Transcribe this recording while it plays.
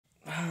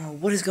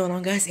What is going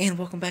on, guys, and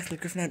welcome back to the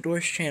Griffin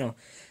Outdoors channel.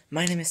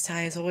 My name is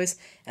Ty, as always,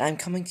 and I'm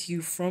coming to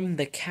you from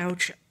the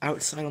couch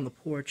outside on the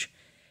porch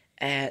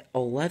at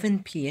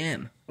 11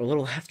 p.m., or a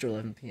little after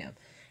 11 p.m.,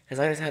 because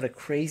I just had a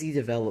crazy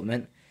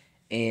development,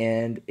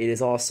 and it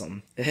is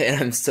awesome,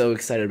 and I'm so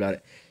excited about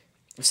it.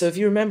 So if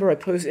you remember,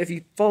 if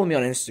you follow me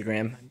on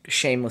Instagram,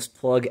 shameless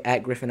plug,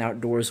 at Griffin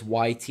Outdoors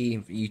YT,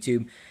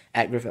 YouTube,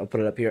 I'll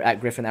put it up here, at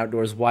Griffin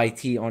Outdoors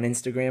YT on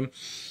Instagram.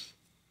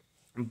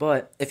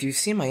 But if you've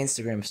seen my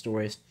Instagram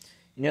stories,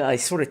 you know, I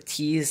sort of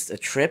teased a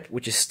trip,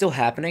 which is still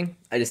happening.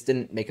 I just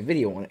didn't make a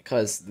video on it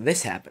because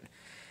this happened.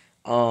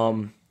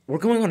 We're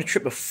going on a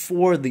trip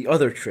before the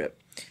other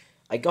trip.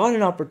 I got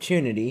an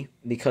opportunity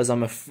because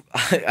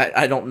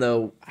I don't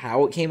know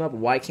how it came up,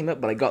 why it came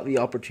up, but I got the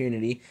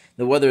opportunity.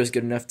 The weather is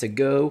good enough to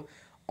go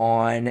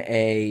on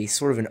a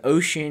sort of an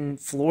ocean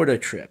Florida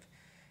trip.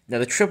 Now,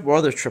 the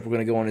other trip we're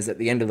going to go on is at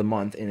the end of the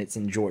month, and it's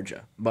in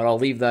Georgia. But I'll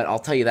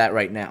tell you that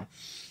right now.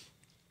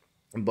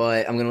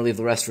 But I'm going to leave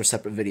the rest for a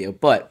separate video.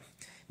 But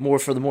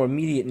for the more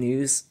immediate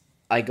news,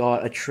 I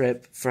got a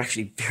trip for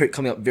actually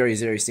coming up very,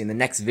 very soon. The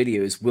next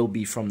videos will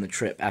be from the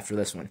trip after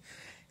this one.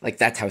 Like,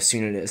 that's how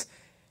soon it is.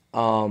 But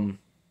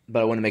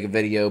I want to make a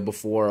video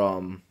before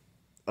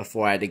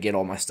I had to get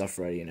all my stuff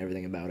ready and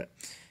everything about it.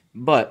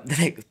 But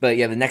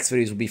yeah, the next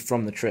videos will be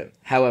from the trip.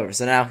 However,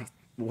 so now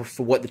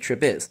for what the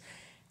trip is,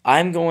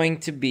 I'm going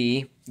to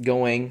be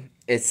going.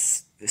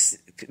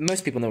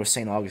 Most people know where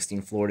St.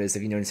 Augustine, Florida is.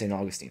 If you know St.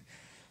 Augustine.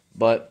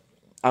 But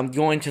I'm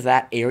going to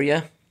that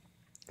area,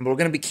 but we're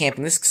going to be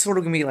camping. This is sort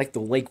of going to be like the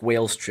Lake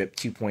Wales trip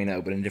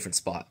 2.0, but in a different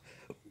spot.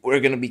 We're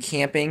going to be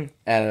camping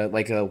at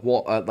like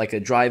a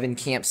drive-in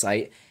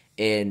campsite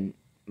in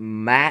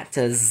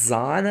Matanzas.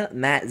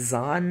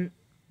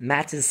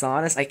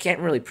 I can't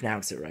really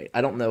pronounce it right.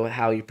 I don't know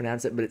how you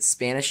pronounce it, but it's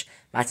Spanish.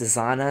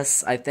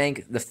 Matanzas, I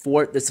think. There's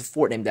a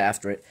fort named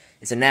after it.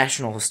 It's a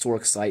national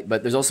historic site,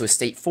 but there's also a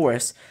state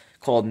forest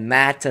called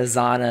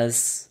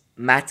Matanzas,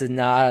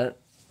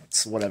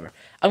 whatever.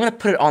 I'm going to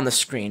put it on the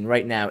screen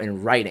right now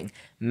in writing.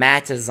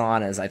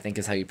 Matanzas, I think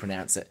is how you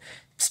pronounce it.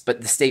 But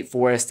the state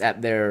forest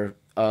at their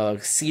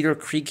Cedar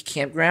Creek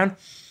campground.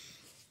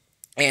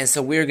 And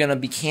so we're going to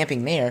be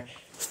camping there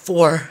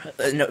for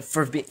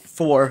 3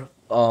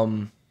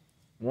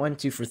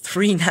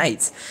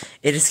 nights.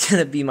 It is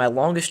going to be my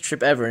longest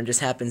trip ever and just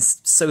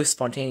happens so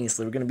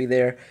spontaneously. We're going to be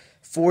there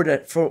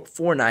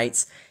 4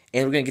 nights,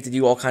 and we're going to get to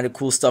do all kind of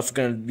cool stuff. We're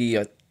going to be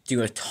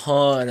doing a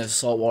ton of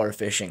saltwater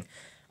fishing.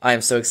 I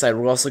am so excited.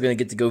 We're also going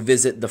to get to go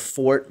visit the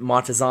Fort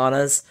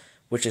Matanzas,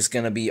 which is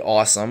going to be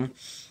awesome.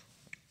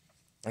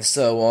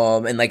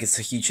 So, and like it's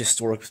a huge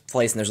historic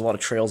place, and there's a lot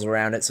of trails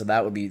around it, so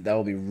that would be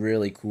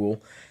really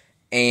cool.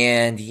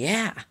 And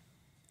yeah,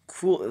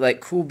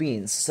 cool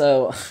beans.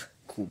 So,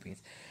 cool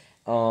beans.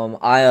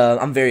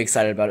 I'm very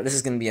excited about it. This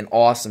is going to be an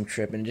awesome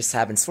trip, and it just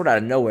happened sort of out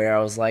of nowhere. I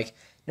was like, you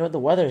know what, the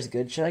weather is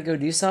good. Should I go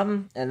do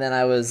something? And then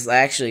I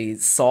actually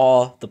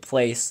saw the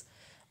place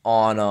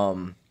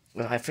on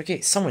I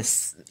forget, someone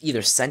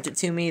either sent it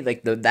to me,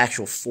 like the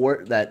actual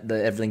fort that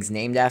everything's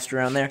named after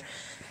around there,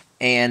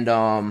 and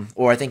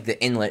or I think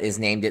the inlet is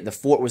named it. The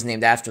fort was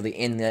named after the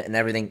inlet, and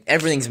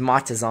everything's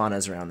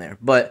Matanzas around there.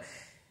 But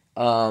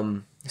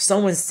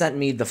someone sent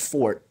me the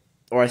fort,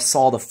 or I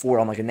saw the fort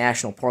on like a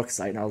national park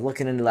site, and I was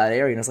looking into that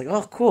area, and I was like,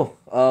 oh, cool,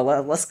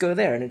 let's go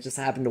there, and it just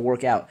happened to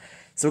work out.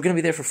 So we're gonna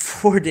be there for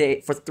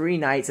 3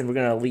 nights, and we're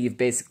gonna leave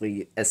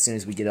basically as soon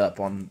as we get up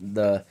on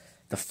the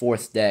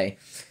 4th day.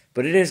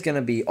 But it is going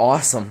to be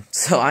awesome.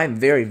 So I'm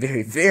very,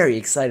 very, very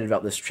excited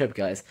about this trip,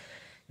 guys.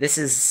 This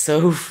is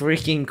so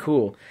freaking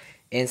cool.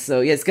 And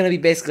so, yeah, it's going to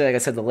be basically, like I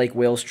said, the Lake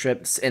Wales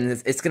trips. And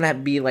it's going to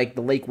be like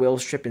the Lake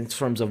Wales trip in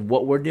terms of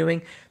what we're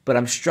doing. But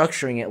I'm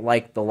structuring it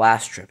like the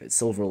last trip at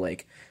Silver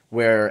Lake,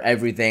 where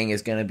everything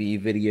is going to be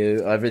video.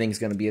 There's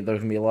going to be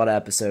a lot of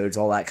episodes,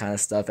 all that kind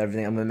of stuff. I'm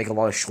going to make a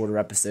lot of shorter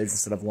episodes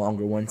instead of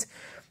longer ones.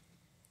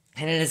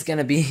 And it is going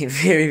to be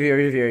very,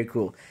 very, very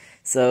cool.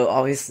 So,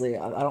 obviously,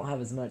 I don't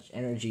have as much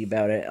energy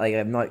about it. Like,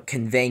 I'm not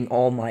conveying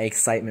all my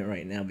excitement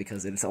right now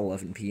because it's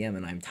 11 p.m.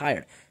 and I'm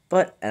tired.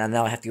 And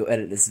now I have to go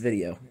edit this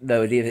video.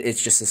 Though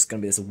it's just going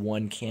to be this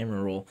one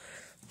camera roll.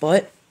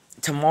 But,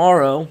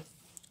 tomorrow,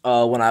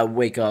 when I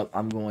wake up,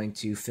 I'm going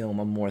to film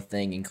one more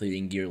thing,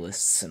 including gear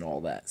lists and all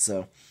that.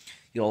 So,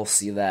 you'll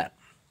see that.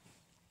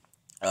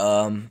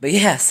 But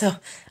yeah, so,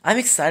 I'm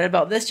excited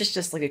about this.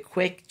 Just like a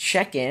quick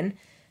check-in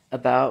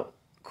about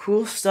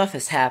cool stuff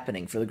is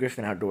happening for the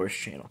Griffin Outdoors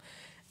channel.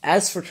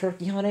 As for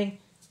turkey hunting,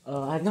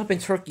 I've not been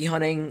turkey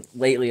hunting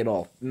lately at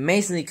all.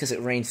 Mainly because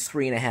it rained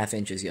 3.5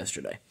 inches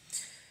yesterday.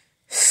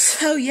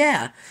 So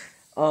yeah,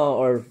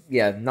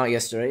 not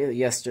yesterday.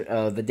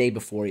 The day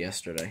before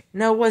yesterday.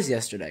 No, it was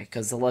yesterday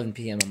because 11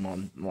 p.m.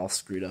 I'm all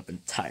screwed up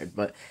and tired.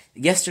 But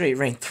yesterday it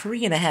rained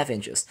 3.5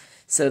 inches.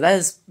 So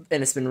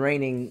and it's been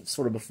raining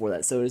sort of before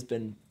that. So it's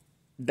been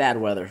bad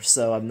weather.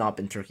 So I've not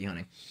been turkey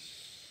hunting.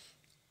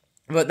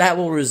 But that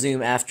will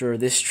resume after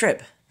this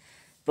trip.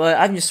 But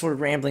I'm just sort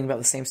of rambling about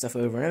the same stuff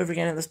over and over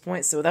again at this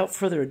point. So without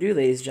further ado,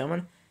 ladies and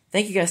gentlemen,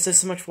 thank you guys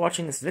so much for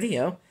watching this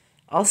video.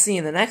 I'll see you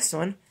in the next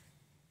one.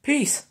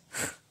 Peace.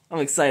 I'm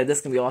excited. This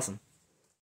is gonna be awesome.